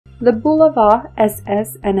The Bulava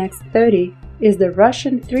SSNX-30 is the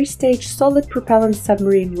Russian three-stage solid propellant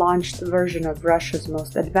submarine-launched version of Russia's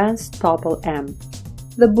most advanced SLBM.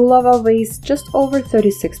 The Bulava weighs just over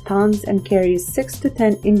 36 pounds and carries 6 to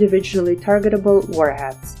 10 individually targetable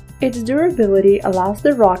warheads. Its durability allows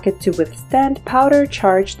the rocket to withstand powder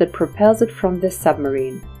charge that propels it from the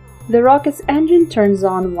submarine. The rocket's engine turns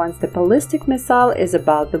on once the ballistic missile is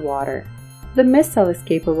above the water. The missile is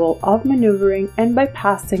capable of maneuvering and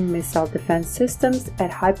bypassing missile defense systems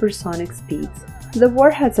at hypersonic speeds. The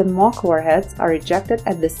warheads and mock warheads are ejected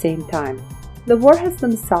at the same time. The warheads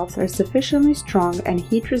themselves are sufficiently strong and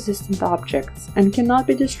heat-resistant objects and cannot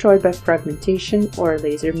be destroyed by fragmentation or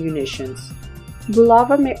laser munitions.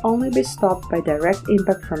 Bulava may only be stopped by direct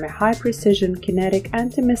impact from a high-precision kinetic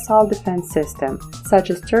anti-missile defense system, such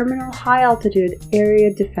as Terminal High Altitude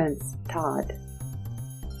Area Defense (THAAD).